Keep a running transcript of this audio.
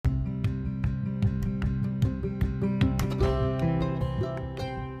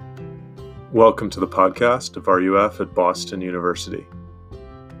Welcome to the podcast of RUF at Boston University.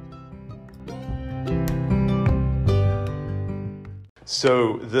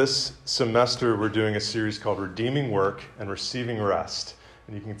 So this semester we're doing a series called Redeeming Work and Receiving Rest.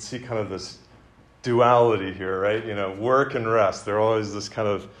 And you can see kind of this duality here, right? You know, work and rest. They're always this kind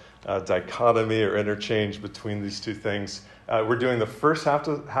of dichotomy or interchange between these two things. We're doing the first half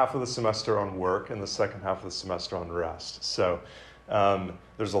of the semester on work and the second half of the semester on rest. So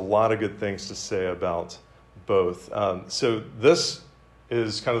there's a lot of good things to say about both. So this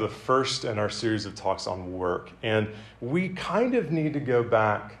is kind of the first in our series of talks on work. And we kind of need to go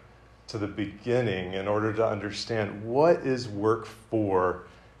back to the beginning in order to understand what is work for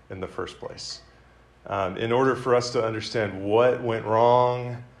in the first place. In order for us to understand what went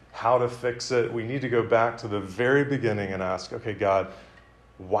wrong, how to fix it, we need to go back to the very beginning and ask, okay, God,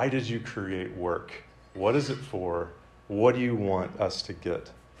 why did you create work? What is it for? What do you want us to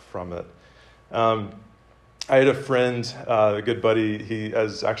get from it? I had a friend, a good buddy, he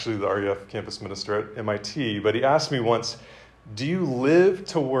is actually the RUF campus minister at MIT, but he asked me once, do you live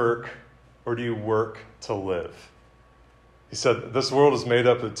to work or do you work to live? He said, this world is made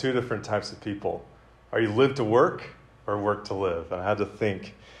up of two different types of people. Are you live to work or work to live? And I had to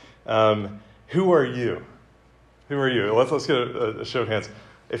think, who are you? Who are you? Let's get a show of hands.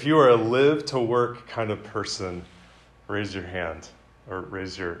 If you are a live to work kind of person, raise your hand or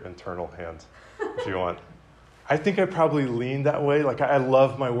raise your internal hand if you want. I think I probably lean that way. Like, I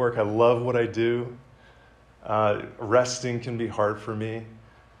love my work. I love what I do. Resting can be hard for me.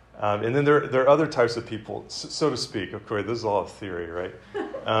 And then there are other types of people, so to speak. Of course, this is all a theory, right?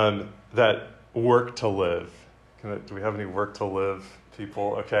 That work to live. Do we have any work to live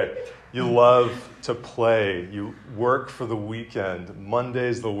people? Okay. You love to play. You work for the weekend.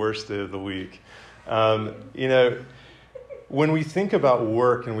 Monday's the worst day of the week. When we think about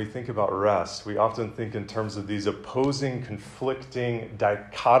work and we think about rest, we often think in terms of these opposing, conflicting,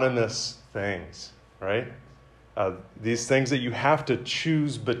 dichotomous things, right? These things that you have to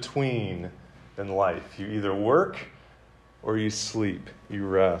choose between in life. You either work or you sleep, you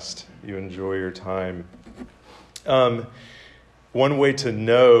rest, you enjoy your time. One way to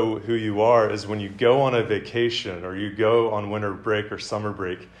know who you are is when you go on a vacation or you go on winter break or summer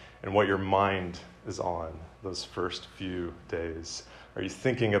break and what your mind is on those first few days. Are you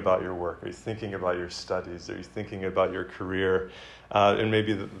thinking about your work? Are you thinking about your studies? Are you thinking about your career? And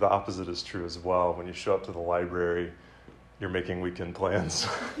maybe the opposite is true as well. When you show up to the library, you're making weekend plans,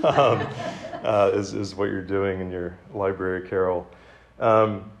 is what you're doing in your library carol.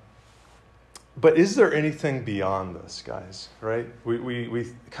 But is there anything beyond this, guys, right?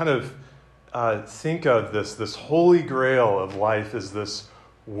 We kind of think of this holy grail of life as this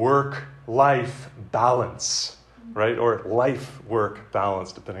work-life balance, right? Or life-work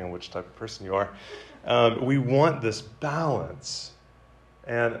balance, depending on which type of person you are. We want this balance.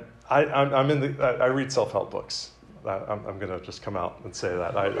 And I read self-help books. I'm going to just come out and say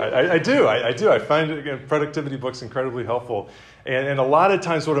that. I do. I find productivity books incredibly helpful. And a lot of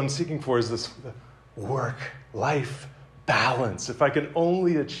times what I'm seeking for is this work-life balance. If I can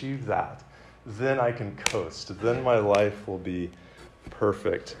only achieve that, then I can coast. Then my life will be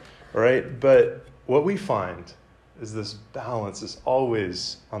perfect, right? But what we find is this balance is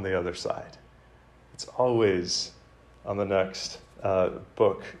always on the other side. It's always on the next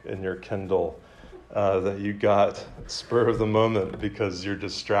book in your Kindle that you got spur of the moment because you're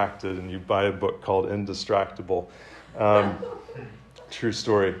distracted and you buy a book called Indistractable. True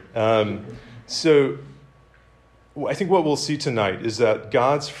story. So I think what we'll see tonight is that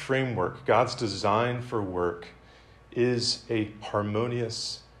God's framework, God's design for work is a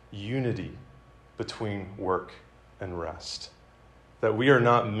harmonious unity between work and rest. That we are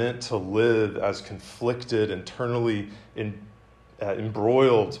not meant to live as conflicted, internally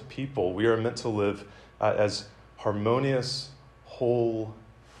embroiled people. We are meant to live as harmonious, whole,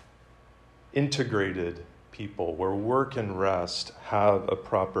 integrated people where work and rest have a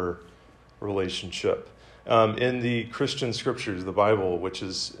proper relationship. In the Christian scriptures, the Bible, which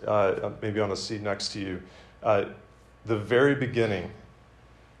is maybe on a seat next to you, the very beginning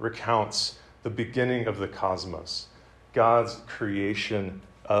recounts the beginning of the cosmos, God's creation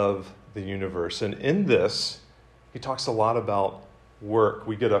of the universe. And in this, he talks a lot about work.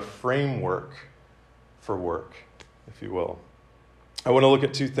 We get a framework for work, if you will. I want to look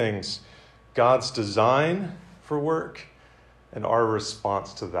at two things: God's design for work and our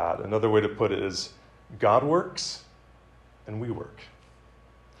response to that. Another way to put it is God works and we work.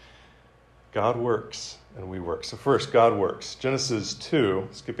 God works and we work. So first, God works. Genesis 2,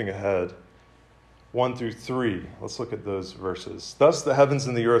 skipping ahead, 1 through 3. Let's look at those verses. Thus the heavens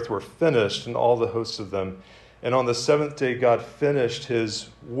and the earth were finished, and all the hosts of them. And on the seventh day God finished his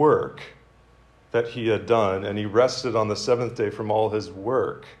work that he had done, and he rested on the seventh day from all his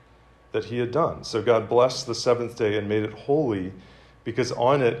work that he had done. So God blessed the seventh day and made it holy, because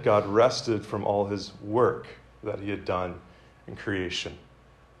on it God rested from all his work that he had done in creation.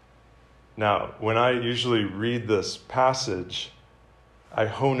 Now, when I usually read this passage, I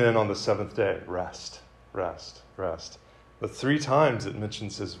hone in on the seventh day. Rest, rest, rest. But 3 times it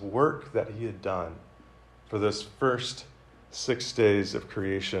mentions his work that he had done for those first 6 days of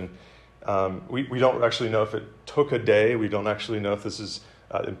creation. We don't actually know if it took a day. We don't actually know if this is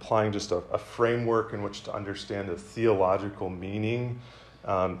implying just a framework in which to understand a theological meaning.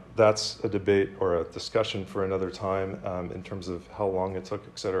 That's a debate or a discussion for another time in terms of how long it took,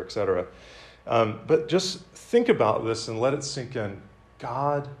 et cetera, et cetera. But just think about this and let it sink in.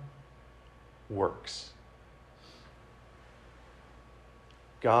 God works.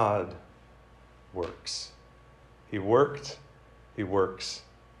 God works. He worked, he works,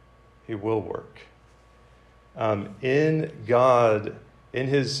 he will work. In God, in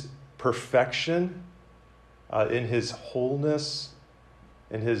his perfection, in his wholeness,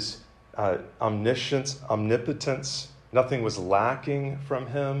 in his omniscience, omnipotence, nothing was lacking from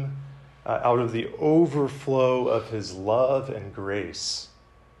him. Out of the overflow of his love and grace,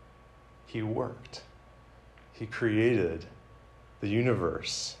 he worked. He created the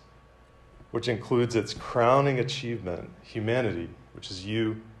universe, which includes its crowning achievement, humanity, which is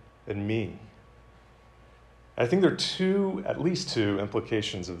you and me. I think there are at least two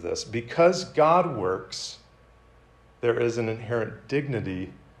implications of this. Because God works, there is an inherent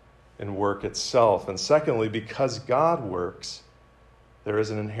dignity in work itself. And secondly, because God works, there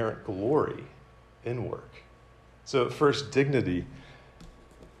is an inherent glory in work. So first, dignity.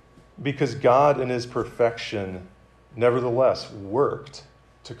 Because God in his perfection nevertheless worked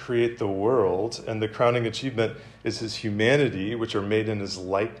to create the world, and the crowning achievement is his humanity, which are made in his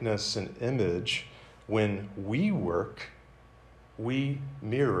likeness and image. When we work, we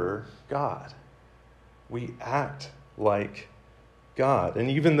mirror God. We act like God. And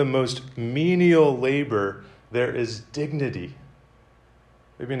even the most menial labor, there is dignity.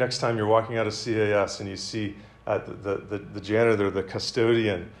 Maybe next time you're walking out of CAS and you see the janitor, the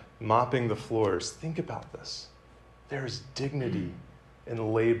custodian, mopping the floors, think about this. There is dignity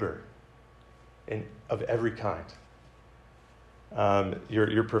in labor of every kind.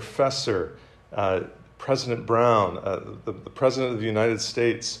 Your professor, President Brown, the President of the United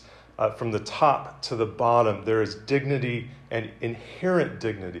States, from the top to the bottom, there is dignity and inherent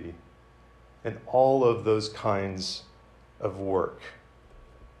dignity in all of those kinds of work.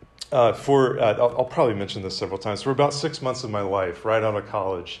 I'll probably mention this several times. For about 6 months of my life, right out of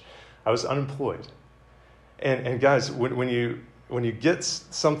college, I was unemployed. And guys, when you get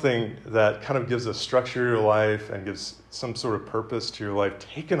something that kind of gives a structure to your life and gives some sort of purpose to your life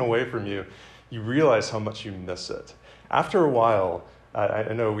taken away from you, you realize how much you miss it. After a while,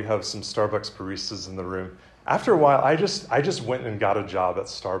 I know we have some Starbucks baristas in the room. After a while, I just went and got a job at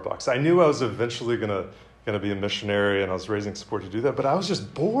Starbucks. I knew I was eventually going to be a missionary, and I was raising support to do that, but I was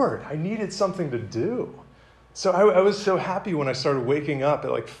just bored. I needed something to do. So I was so happy when I started waking up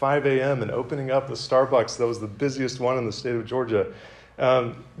at like 5 a.m. and opening up the Starbucks that was the busiest one in the state of Georgia,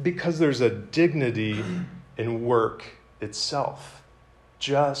 because there's a dignity in work itself,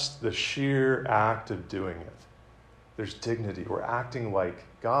 just the sheer act of doing it. There's dignity. We're acting like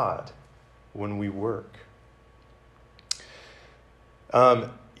God when we work.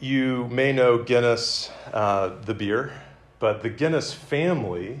 You may know Guinness, the beer, but the Guinness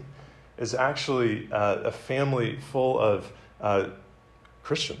family is actually a family full of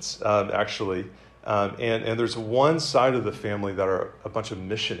Christians, actually. And there's one side of the family that are a bunch of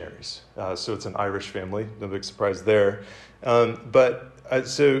missionaries. So it's an Irish family, no big surprise there.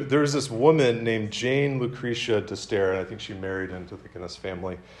 So there's this woman named Jane Lucretia Destaire, and I think she married into the Guinness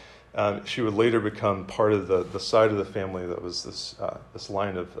family. She would later become part of the side of the family that was this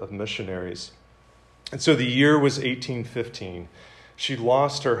line of missionaries. And so the year was 1815. She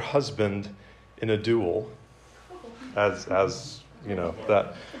lost her husband in a duel, as you know,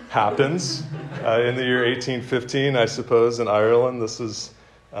 that happens in the year 1815, I suppose, in Ireland. This is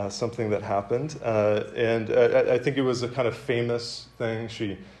something that happened. And I think it was a kind of famous thing.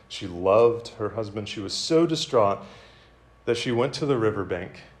 She loved her husband. She was so distraught that she went to the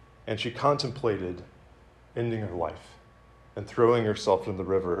riverbank and she contemplated ending her life and throwing herself in the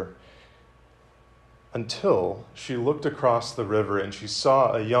river, until she looked across the river and she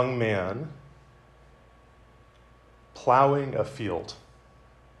saw a young man plowing a field.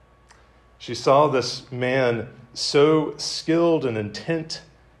 She saw this man so skilled and intent,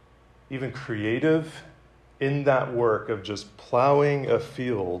 even creative in that work of just plowing a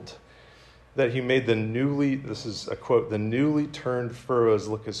field, that he made this is a quote, the newly turned furrows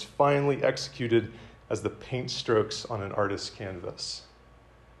look as finely executed as the paint strokes on an artist's canvas.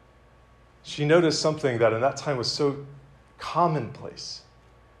 She noticed something that in that time was so commonplace,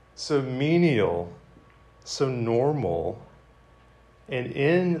 so menial, so normal. And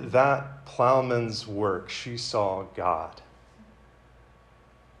in that plowman's work, she saw God.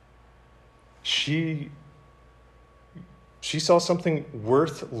 She saw something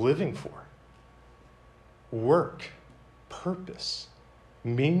worth living for. Work, purpose,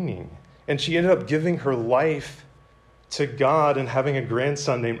 meaning. And she ended up giving her life to God and having a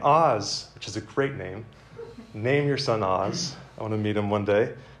grandson named Oz, which is a great name. Name your son Oz. I want to meet him one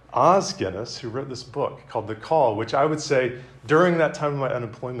day. Oz Guinness, who wrote this book called The Call, which I would say during that time of my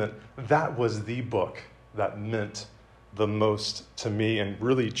unemployment, that was the book that meant the most to me and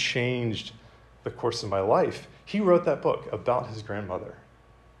really changed the course of my life. He wrote that book about his grandmother.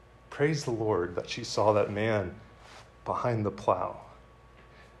 Praise the Lord that she saw that man behind the plow.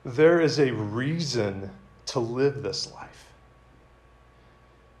 There is a reason to live this life,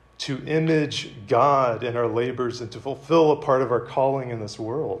 to image God in our labors and to fulfill a part of our calling in this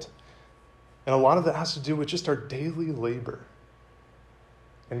world. And a lot of that has to do with just our daily labor.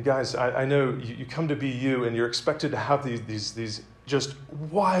 And guys, I know you come to BU and you're expected to have these just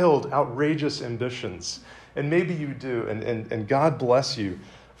wild, outrageous ambitions. And maybe you do, and God bless you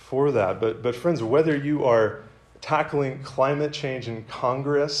for that. But friends, whether you are tackling climate change in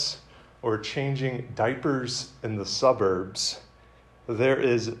Congress or changing diapers in the suburbs, there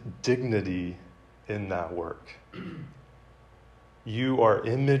is dignity in that work. You are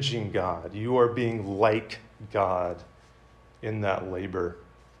imaging God. You are being like God in that labor.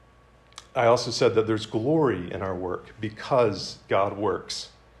 I also said that there's glory in our work because God works.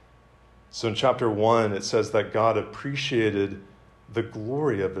 So in chapter 1, it says that God appreciated the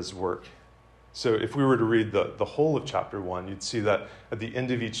glory of his work. So if we were to read the whole of chapter 1, you'd see that at the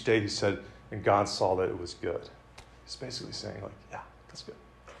end of each day, he said, and God saw that it was good. He's basically saying, like, yeah, that's good.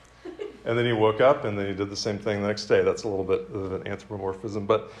 And then he woke up, and then he did the same thing the next day. That's a little bit of an anthropomorphism,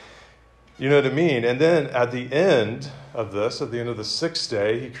 but you know what I mean. And then at the end of this, at the end of the sixth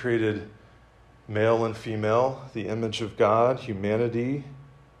day, he created male and female, the image of God, humanity.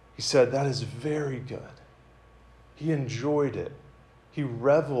 He said, that is very good. He enjoyed it. He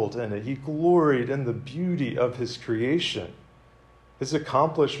reveled in it. He gloried in the beauty of his creation. His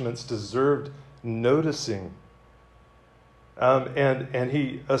accomplishments deserved noticing. And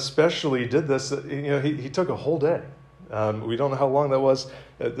he especially did this, he took a whole day. We don't know how long that was.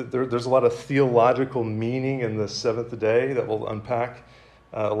 There's a lot of theological meaning in the seventh day that we'll unpack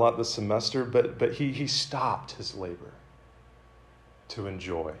a lot this semester, but he stopped his labor to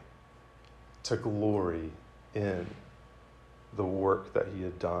enjoy, to glory in the work that he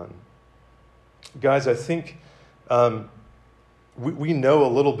had done. Guys, I think we know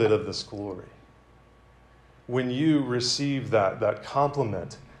a little bit of this glory. When you receive that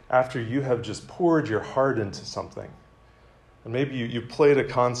compliment after you have just poured your heart into something, and maybe you played a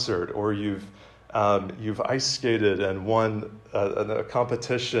concert or you've ice skated and won a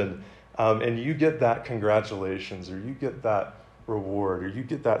competition, and you get that congratulations, or you get that reward, or you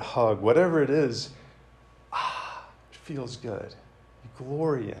get that hug, whatever it is, it feels good. You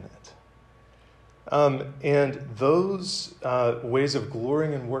glory in it. And those ways of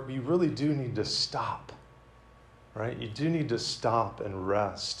glorying in work, you really do need to stop, right? You do need to stop and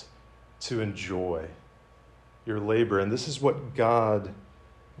rest to enjoy your labor. And this is what God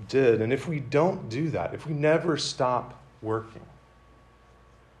did. And if we don't do that, if we never stop working,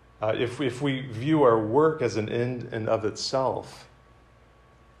 if we view our work as an end in of itself,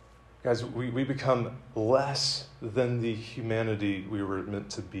 guys, we become less than the humanity we were meant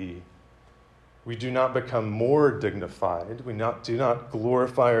to be. We do not become more dignified. We do not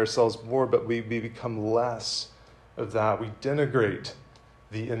glorify ourselves more, but we become less of that. We denigrate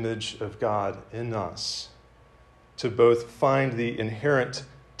the image of God in us. To both find the inherent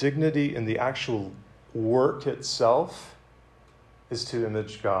dignity in the actual work itself is to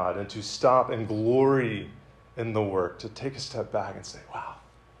image God, and to stop and glory in the work, to take a step back and say, wow,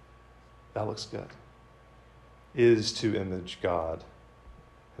 that looks good, is to image God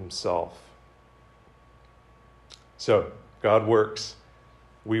himself. So, God works,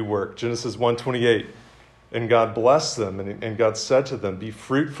 we work. Genesis 1:28, and God blessed them, and God said to them, be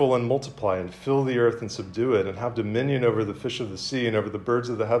fruitful and multiply, and fill the earth and subdue it, and have dominion over the fish of the sea, and over the birds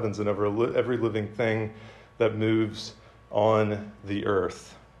of the heavens, and over every living thing that moves on the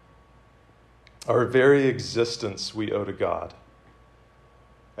earth. Our very existence we owe to God.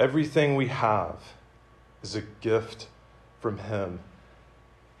 Everything we have is a gift from him,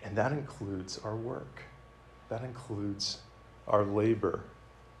 and that includes our work. That includes our labor.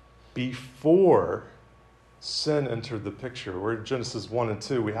 Before sin entered the picture, we're in Genesis 1 and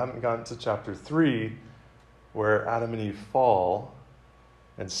 2. We haven't gotten to chapter 3, where Adam and Eve fall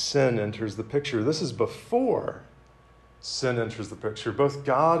and sin enters the picture. This is before sin enters the picture. Both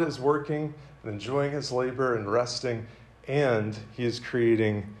God is working and enjoying his labor and resting, and he is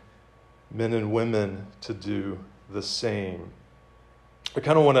creating men and women to do the same. I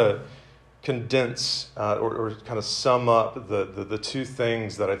kind of want to condense or kind of sum up the two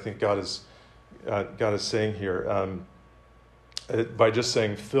things that I think God is saying here by just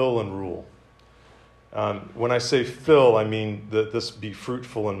saying fill and rule. When I say fill, I mean that this be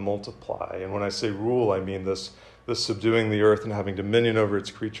fruitful and multiply. And when I say rule, I mean this subduing the earth and having dominion over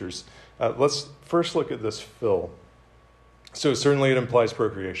its creatures. Let's first look at this fill. So certainly it implies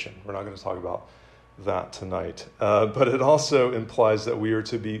procreation. We're not going to talk about that tonight. But it also implies that we are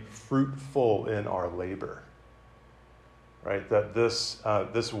to be fruitful in our labor. Right? That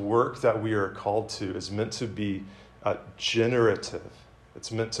this work that we are called to is meant to be generative.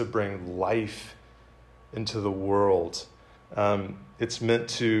 It's meant to bring life into the world. It's meant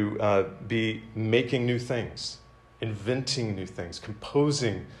to be making new things, inventing new things,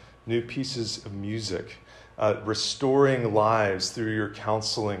 composing new pieces of music, restoring lives through your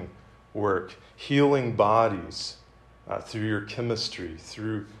counseling work, healing bodies through your chemistry,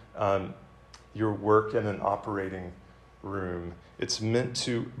 through your work in an operating room. It's meant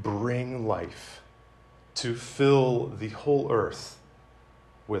to bring life, to fill the whole earth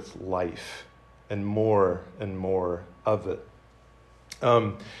with life and more of it.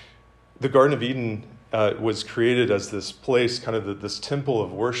 The Garden of Eden was created as this place, kind of this temple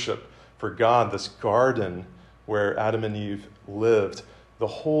of worship for God, this garden where Adam and Eve lived. The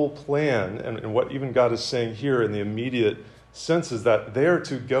whole plan, and what even God is saying here in the immediate sense, is that they are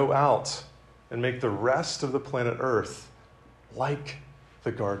to go out and make the rest of the planet Earth like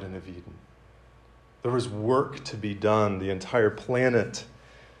the Garden of Eden. There was work to be done. The entire planet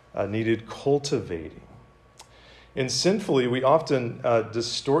needed cultivating. And sinfully, we often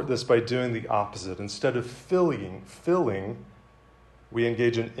distort this by doing the opposite. Instead of filling, we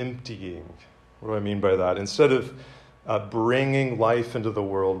engage in emptying. What do I mean by that? Instead of bringing life into the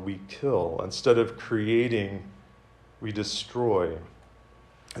world, we kill. Instead of creating, we destroy.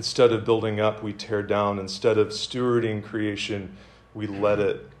 Instead of building up, we tear down. Instead of stewarding creation, we let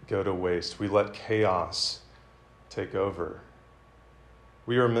it go to waste. We let chaos take over.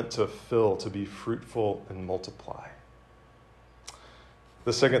 We are meant to fill, to be fruitful and multiply.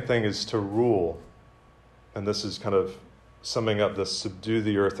 The second thing is to rule. And this is kind of summing up this: subdue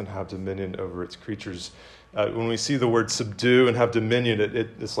the earth and have dominion over its creatures. When we see the word subdue and have dominion,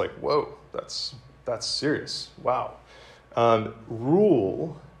 it's like, whoa, that's serious. Wow.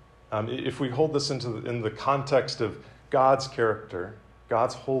 Rule, if we hold this in the context of God's character,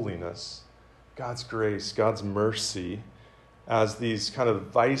 God's holiness, God's grace, God's mercy, as these kind of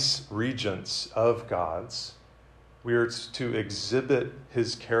vice regents of God's, we are to exhibit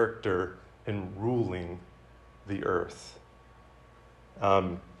his character in ruling the earth.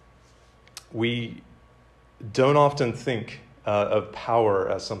 We don't often think of power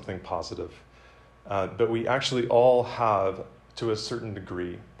as something positive, but we actually all have, to a certain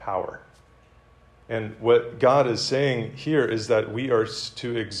degree, power. And what God is saying here is that we are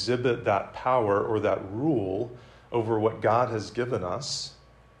to exhibit that power or that rule over what God has given us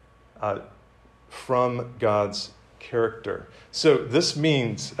from God's character. So this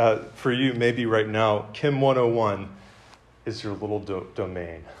means, for you maybe right now, Chem 101 is your little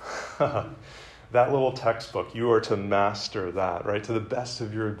domain. That little textbook, you are to master that, right, to the best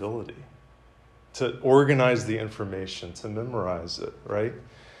of your ability, to organize the information, to memorize it, right?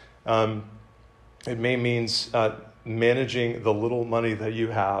 It may means managing the little money that you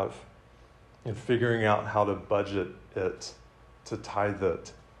have and figuring out how to budget it, to tithe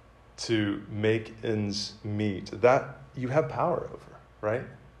it, to make ends meet. That you have power over, right?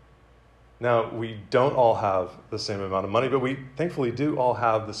 Now, we don't all have the same amount of money, but we thankfully do all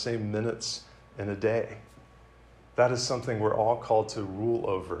have the same minutes in a day. That is something we're all called to rule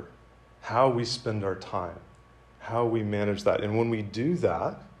over, how we spend our time, how we manage that. And when we do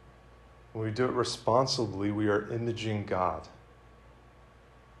that, when we do it responsibly, we are imaging God.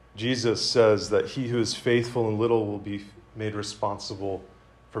 Jesus says that he who is faithful in little will be made responsible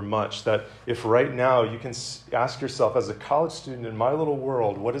for much. That if right now you can ask yourself, as a college student in my little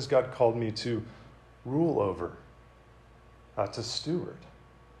world, what has God called me to rule over, to steward?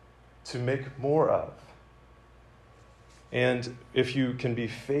 to make more of. And if you can be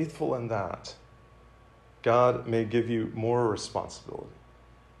faithful in that, God may give you more responsibility.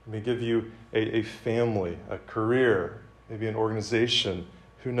 He may give you a family, a career, maybe an organization.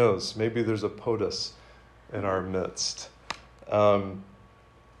 Who knows? Maybe there's a POTUS in our midst. I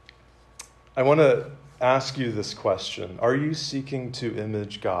want to ask you this question. Are you seeking to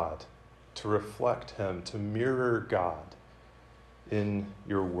image God, to reflect Him, to mirror God in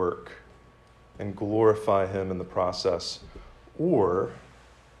your work and glorify Him in the process? Or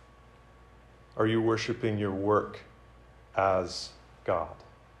are you worshiping your work as God?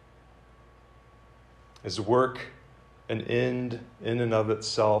 Is work an end in and of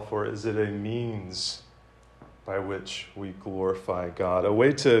itself, or is it a means by which we glorify God? A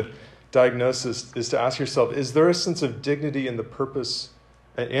way to diagnose this is to ask yourself, is there a sense of dignity in the purpose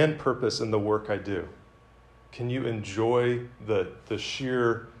in the work I do? Can you enjoy the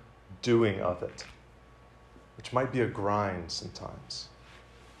sheer doing of it, which might be a grind sometimes?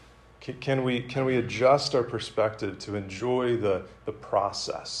 Can we adjust our perspective to enjoy the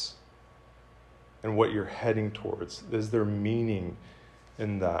process and what you're heading towards? Is there meaning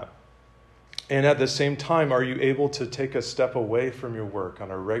in that? And at the same time, are you able to take a step away from your work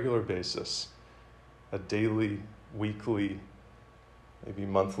on a regular basis, a daily, weekly, maybe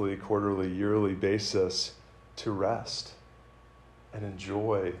monthly, quarterly, yearly basis, to rest and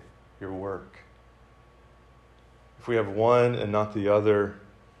enjoy your work? If we have one and not the other,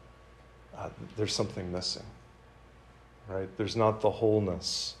 there's something missing, right? There's not the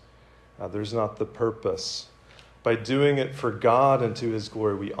wholeness. There's not the purpose. By doing it for God and to His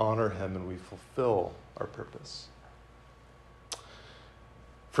glory, we honor Him and we fulfill our purpose.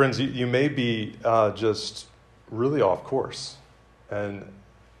 Friends, you may be just really off course. And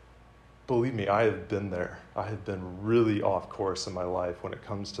believe me, I have been there. I have been really off course in my life when it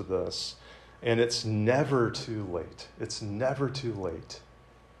comes to this. And it's never too late. It's never too late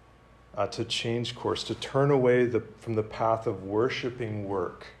to change course, to turn away from the path of worshiping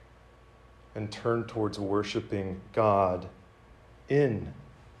work and turn towards worshiping God in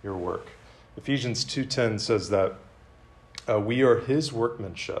your work. Ephesians 2:10 says that we are His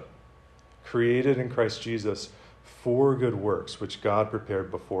workmanship, created in Christ Jesus for good works, which God prepared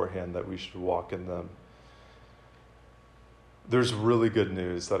beforehand that we should walk in them. There's really good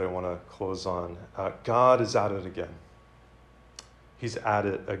news that I want to close on. God is at it again. He's at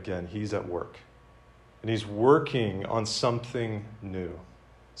it again. He's at work. And He's working on something new,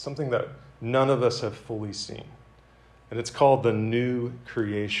 something that none of us have fully seen. And it's called the new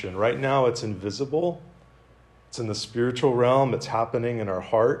creation. Right now it's invisible. It's in the spiritual realm. It's happening in our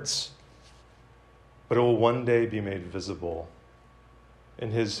hearts. But it will one day be made visible.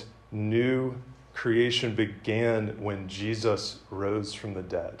 And His new creation began when Jesus rose from the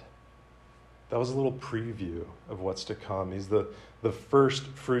dead. That was a little preview of what's to come. He's the first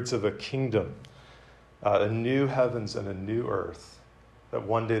fruits of a kingdom, a new heavens and a new earth. That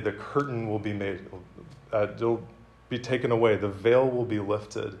one day the curtain will be made, it'll be taken away, the veil will be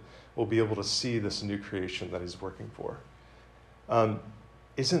lifted. We'll be able to see this new creation that He's working for.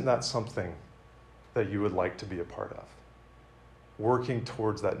 Isn't that something that you would like to be a part of? Working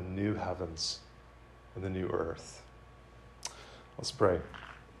towards that new heavens and the new earth. Let's pray.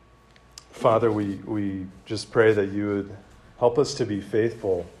 Father, we just pray that You would help us to be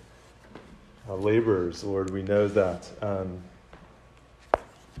faithful laborers. Lord, we know that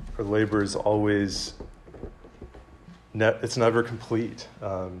our labor is always, it's never complete.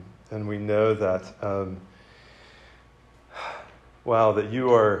 And we know that, that you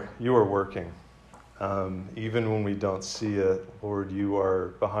are working. Even when we don't see it, Lord, You are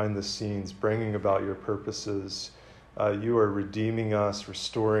behind the scenes, bringing about Your purposes. You are redeeming us,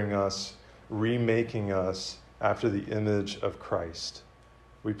 restoring us, remaking us after the image of Christ.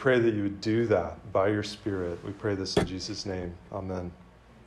 We pray that You would do that by Your Spirit. We pray this in Jesus' name. Amen.